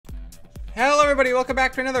Hello everybody, welcome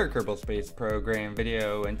back to another Kerbal Space Program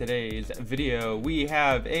video. In today's video, we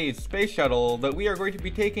have a space shuttle that we are going to be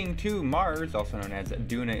taking to Mars, also known as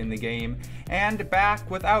Duna in the game, and back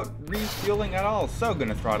without refueling at all. So,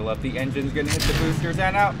 gonna throttle up the engines, gonna hit the boosters,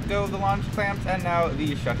 and out go the launch clamps, and now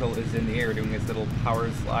the shuttle is in the air doing its little power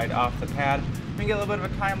slide off the pad. We get a little bit of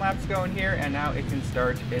a time lapse going here, and now it can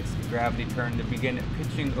start its gravity turn to begin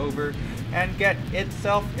pitching over and get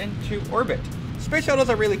itself into orbit. Space shuttles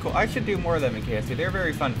are really cool. I should do more of them in KSP. They're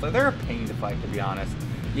very fun. They're a pain to fly, to be honest.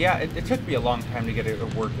 Yeah, it took me a long time to get a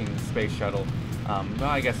working space shuttle. Well,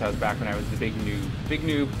 I guess that was back when I was the big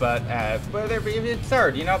noob. But it's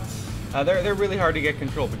hard, you know. They're really hard to get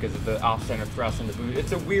control because of the off-center thrust and the boost.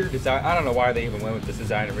 It's a weird design. I don't know why they even went with this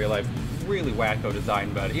design in real life. Really wacko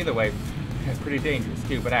design, but either way, pretty dangerous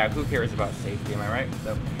too. But who cares about safety? Am I right?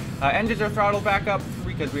 So. Engines are throttled back up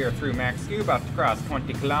because we are through max Q, about to cross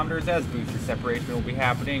 20 kilometers as booster separation will be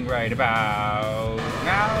happening right about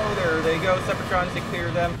now. There they go, Separatrons to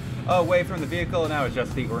clear them away from the vehicle. Now it's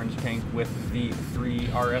just the orange tank with the 3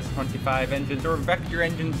 RS-25 engines, or vector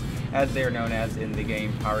engines as they are known as in the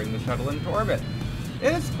game, powering the shuttle into orbit.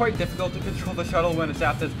 It is quite difficult to control the shuttle when it's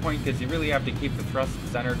at this point because you really have to keep the thrust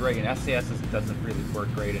centered right, and SAS doesn't really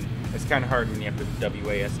work great, and it's kind of hard when you have to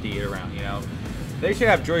WASD it around, you know. They should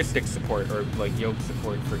have joystick support or like yoke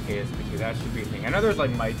support for KSP2. That should be a thing. I know there's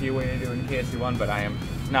like might be a way to do it in KSP1, but I am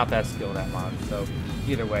not that skilled at mod. So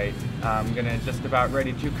either way, I'm gonna just about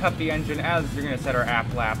ready to cut the engine as we're gonna set our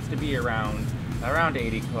app laps to be around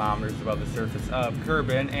 80 kilometers above the surface of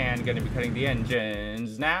Kerbin, and gonna be cutting the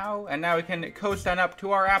engines now. And now we can coast on up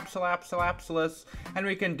to our Apsilus, and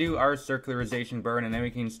we can do our circularization burn, and then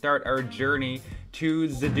we can start our journey to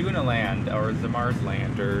Duna land, or the Mars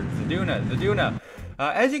land, or Duna.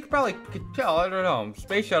 As you can probably tell, I don't know,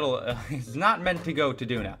 Space Shuttle is not meant to go to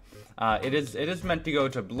Duna. It is meant to go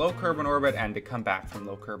to low Kerbin orbit and to come back from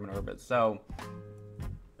low Kerbin orbit. So,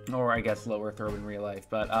 or I guess low Earth orbit in real life.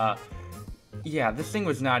 But yeah, this thing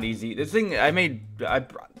was not easy. This thing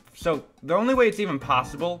so the only way it's even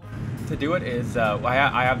possible to do it is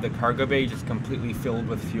I have the cargo bay just completely filled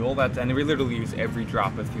with fuel. And we literally use every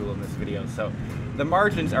drop of fuel in this video. So the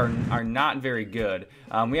margins are not very good.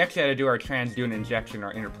 We actually had to do our trans-Duna injection,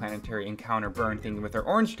 our interplanetary encounter burn thing with our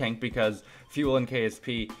orange tank because fuel in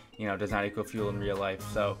KSP, you know, does not equal fuel in real life.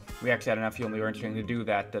 So we actually had enough fuel in the orange tank to do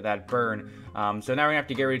that burn. So now we have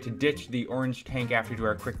to get ready to ditch the orange tank after we do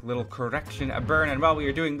our quick little correction burn. And while we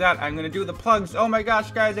are doing that, I'm going to do the plugs. Oh my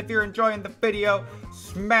gosh, guys, if you're enjoying the video,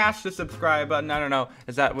 smash the subscribe button. I don't know,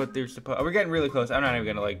 is that what they're supposed? We're getting really close. I'm not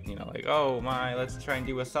even gonna oh my, let's try and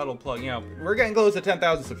do a subtle plug. You know, we're getting close to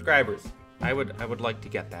 10,000 subscribers. I would like to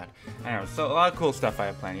get that. I don't know, so a lot of cool stuff I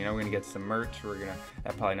have planned. You know, we're gonna get some merch.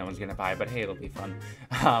 That probably no one's gonna buy, but hey, it'll be fun.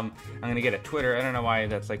 I'm gonna get a Twitter. I don't know why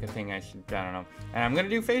that's like a thing I don't know. And I'm gonna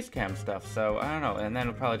do face cam stuff, so I don't know. And then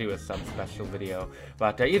we'll probably do a sub-special video.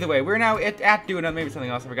 But either way, we're now at Duna. Maybe something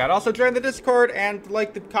else I forgot. Also, join the Discord and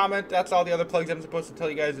like the comment. That's all the other plugs I'm supposed to tell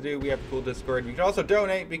you guys to do. We have a cool Discord. You can also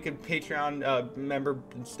donate. We can Patreon member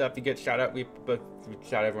and stuff. You get shout out. We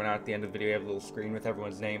shout everyone out at the end of the video. We have a little screen with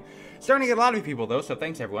everyone's name. Starting to get a lot of people though, so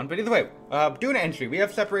thanks everyone. But either way, Duna entry. We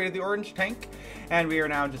have separated the orange tank, and we are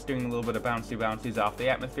now just doing a little bit of bouncies off the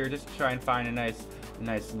atmosphere, just to try and find a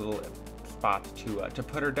nice little spot to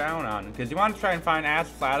put her down on, because you want to try and find as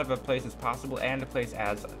flat of a place as possible and a place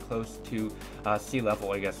as close to sea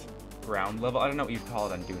level, I guess, ground level. I don't know what you call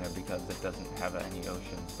it on Duna because it doesn't have any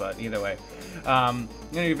oceans, but either way, gonna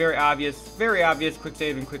be very obvious, quick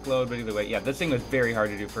save and quick load. But either way, yeah, this thing was very hard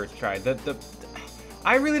to do first try.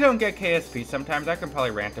 I really don't get KSP sometimes. I can probably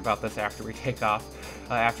rant about this after we take off,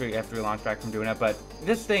 after we launch back from Duna, but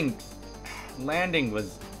this thing, landing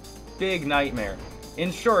was big nightmare.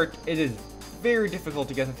 In short, it is very difficult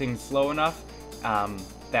to get the thing slow enough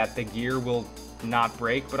that the gear will not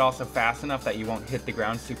break, but also fast enough that you won't hit the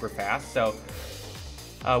ground super fast. So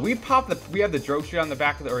we have the drogue chute on the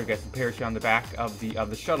back of the, or I guess the parachute on the back of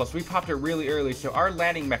the shuttle. So we popped it really early. So our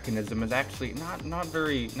landing mechanism is actually not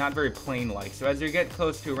very plane-like. So as you get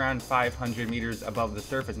close to around 500 meters above the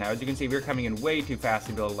surface now, as you can see, we're coming in way too fast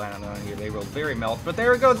to be able to land on the land here. They will very melt. But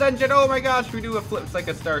there it goes, engine. Oh my gosh, we do a flip. It's like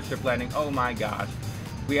a starship landing. Oh my gosh.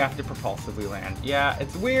 We have to propulsively land. Yeah,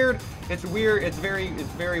 it's weird. It's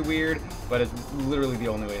very weird, but it's literally the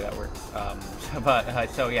only way that works.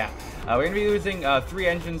 So yeah, we're gonna be using 3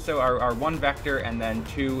 engines. So our 1 vector and then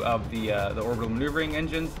 2 of the orbital maneuvering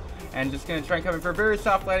engines, and just gonna try and come in for a very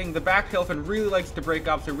soft landing. The back tail fin really likes to break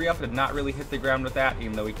off, so we have to not really hit the ground with that,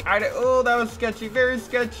 even though we kinda. Oh, that was sketchy. Very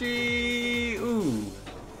sketchy. Ooh.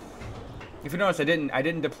 If you notice, I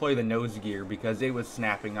didn't deploy the nose gear because it was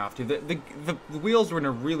snapping off too. The wheels were in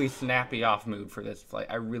a really snappy off mood for this flight.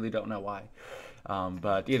 I really don't know why.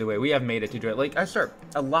 But either way, we have made it to do it. Like,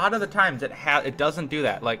 a lot of the times it doesn't do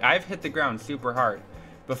that. Like, I've hit the ground super hard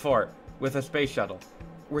before with a space shuttle,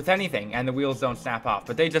 with anything, and the wheels don't snap off.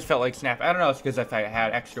 But they just felt like snap. I don't know if it's because if I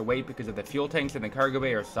had extra weight because of the fuel tanks in the cargo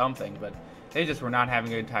bay or something, but they just were not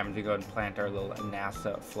having a good time to go and plant our little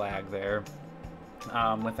NASA flag there.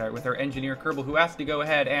 With our engineer Kerbal, who has to go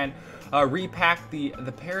ahead and repack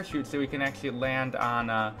the parachute so we can actually land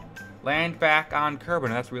back on Kerbin.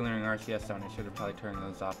 That's Refueling RCS zone. I should have probably turned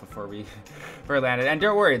those off before we landed. And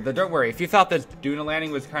don't worry. If you thought this Duna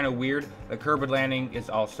landing was kind of weird, the Kerbin landing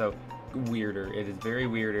is also weirder. It is very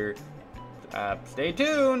weirder. Stay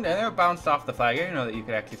tuned, and it bounced off the flag. I didn't know that you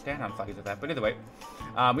could actually stand on flags with that, but either way.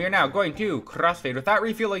 We are now going to crossfade without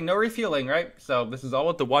refueling, no refueling, right? So this is all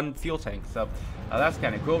with the one fuel tank, so that's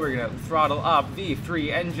kind of cool. We're going to throttle up the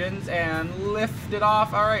 3 engines and lift it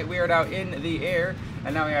off. All right, we are now in the air,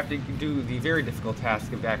 and now we have to do the very difficult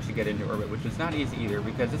task of actually get into orbit, which is not easy either,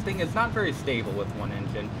 because this thing is not very stable with one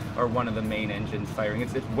engine, or one of the main engines firing.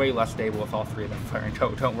 It's way less stable with all 3 of them firing.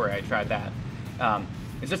 Don't worry, I tried that.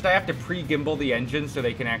 It's just I have to pre-gimbal the engine so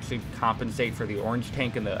they can actually compensate for the orange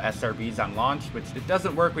tank and the SRBs on launch, which it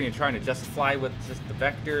doesn't work when you're trying to just fly with just the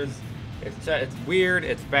vectors. It's weird,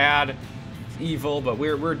 it's bad, it's evil, but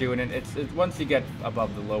we're doing it. It's once you get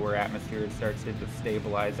above the lower atmosphere, it starts to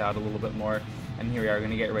stabilize out a little bit more. And here we are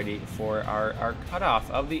going to get ready for our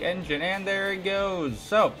cutoff of the engine, and there it goes.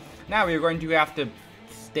 So now we are going to have to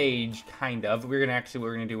stage, kind of. What we're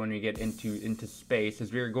gonna do when we get into space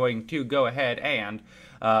is we're going to go ahead and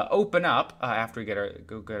open up after we get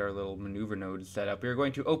our little maneuver node set up. We're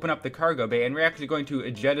going to open up the cargo bay, and we're actually going to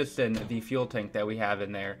jettison the fuel tank that we have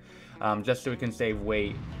in there, just so we can save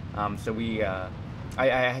weight. So we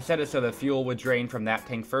I set it so the fuel would drain from that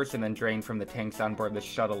tank first and then drain from the tanks on board the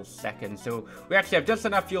shuttle second. So we actually have just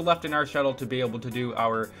enough fuel left in our shuttle to be able to do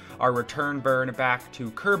our return burn back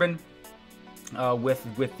to Kerbin.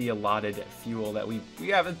 With the allotted fuel that we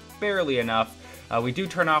have. It's barely enough. We do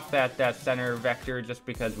turn off that center vector just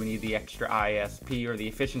because we need the extra ISP, or the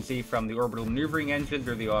efficiency, from the orbital maneuvering engines,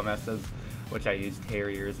 or the OMSs, which I use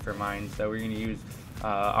carriers for mine. So we're going to use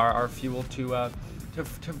our fuel to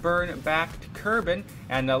burn back to Kerbin,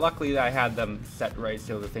 and luckily I had them set right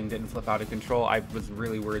so the thing didn't flip out of control. I was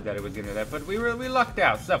really worried that it was going to do that, but we lucked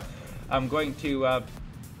out. So I'm going to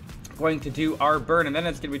do our burn, and then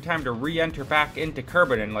it's gonna be time to re-enter back into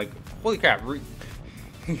Kerbin. And like, holy crap,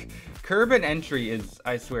 Kerbin entry is,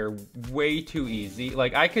 I swear, way too easy.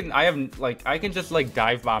 Like, I can just like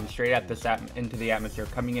dive bomb straight at this into the atmosphere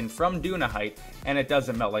coming in from Duna height, and it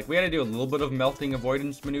doesn't melt. Like, we had to do a little bit of melting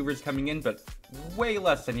avoidance maneuvers coming in, but way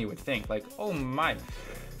less than you would think. Like, oh my,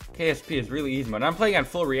 KSP is really easy mode. I'm playing on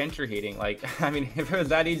full re-entry heating. Like, I mean, if it was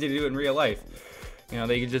that easy to do in real life, you know,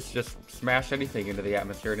 they could just smash anything into the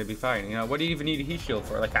atmosphere and it'd be fine. You know, what do you even need a heat shield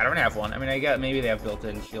for? Like, I don't have one. I mean, I get maybe they have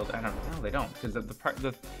built-in shield. I don't know. They don't, because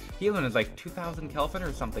the helium is like 2,000 Kelvin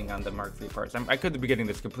or something on the Mark III parts. I could be getting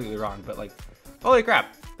this completely wrong, but like, holy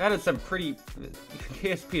crap, that is some pretty.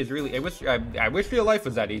 KSP is really. I wish real life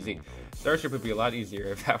was that easy. Starship would be a lot easier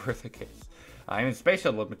if that were the case. I mean, Space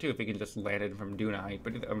Shuttle would too if we can just land it from Duna height,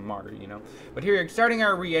 but Mars, you know. But here, starting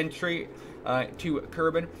our re-entry to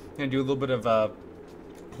Kerbin, gonna do a little bit of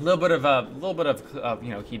you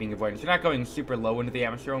know, heating avoidance. We're not going super low into the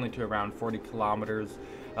atmosphere, only to around 40 kilometers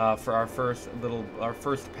for our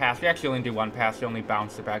first pass. We actually only do one pass. We only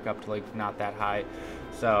bounce it back up to like not that high.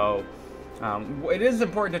 So it is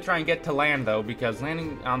important to try and get to land though, because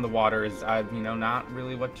landing on the water is you know, not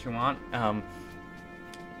really what you want.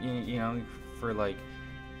 You know, for like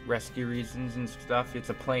rescue reasons and stuff. It's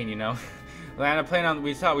a plane, you know. Land a plane on.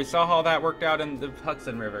 We saw how that worked out in the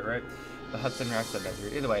Hudson River, right? The Hudson River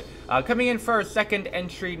Desert. Either way, coming in for our second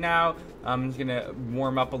entry now. I'm just gonna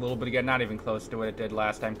warm up a little bit again. Not even close to what it did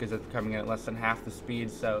last time because it's coming in at less than half the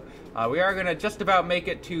speed. So we are gonna just about make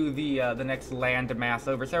it to the next land mass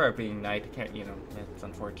over. Sorry, being night. Can't, you know, it's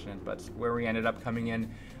unfortunate, but where we ended up coming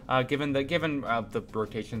in, given the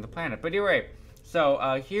rotation of the planet. But anyway,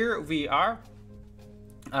 so here we are.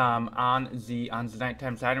 On the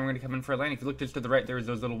nighttime side, and we're going to come in for a landing. If you look just to the right, there's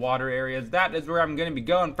those little water areas. That is where I'm going to be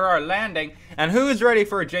going for our landing. And who's ready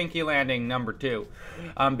for a janky landing number 2?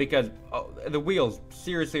 Because the wheels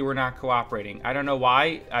seriously were not cooperating. I don't know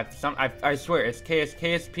why. I swear it's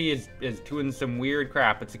KSP is doing some weird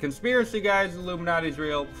crap. It's a conspiracy, guys. Illuminati's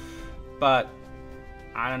real, but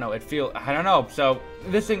I don't know, I don't know. So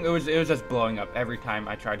this thing, it was just blowing up every time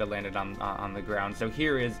I tried to land it on the ground. So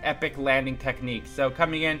here is epic landing technique. So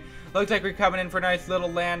coming in, looks like we're coming in for a nice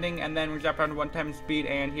little landing, and then we drop down to 1x speed,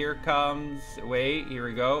 and here comes, wait, here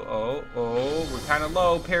we go. Oh, we're kind of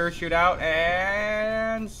low, parachute out,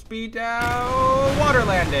 and speed down, water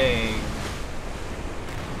landing.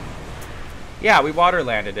 Yeah, we water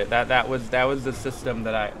landed it. That was the system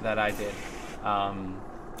that I did.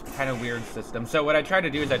 Kind of weird system. So what I tried to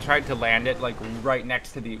do is I tried to land it like right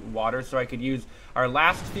next to the water, so I could use our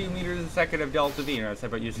last few meters a second of delta V,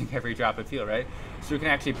 instead of using every drop of fuel, right? So we can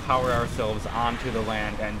actually power ourselves onto the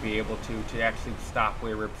land and be able to actually stop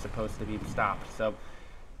where we're supposed to be stopped. So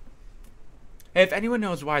if anyone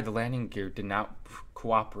knows why the landing gear did not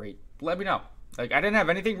cooperate, let me know. Like, I didn't have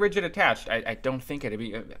anything rigid attached. I don't think it'd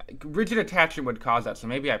be rigid attachment would cause that, so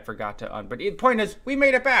maybe I forgot to but the point is, we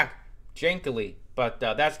made it back jankily. But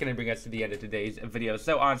that's going to bring us to the end of today's video.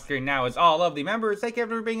 So on screen now is all of the members. Thank you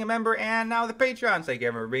for being a member, and now the Patreons. Thank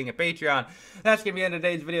you for being a Patreon. That's going to be the end of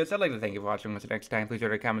today's video. So I'd like to thank you for watching. What's the next time? Please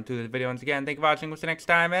rate or comment to this video. Once again, thank you for watching. What's the next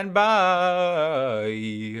time? And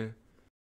bye.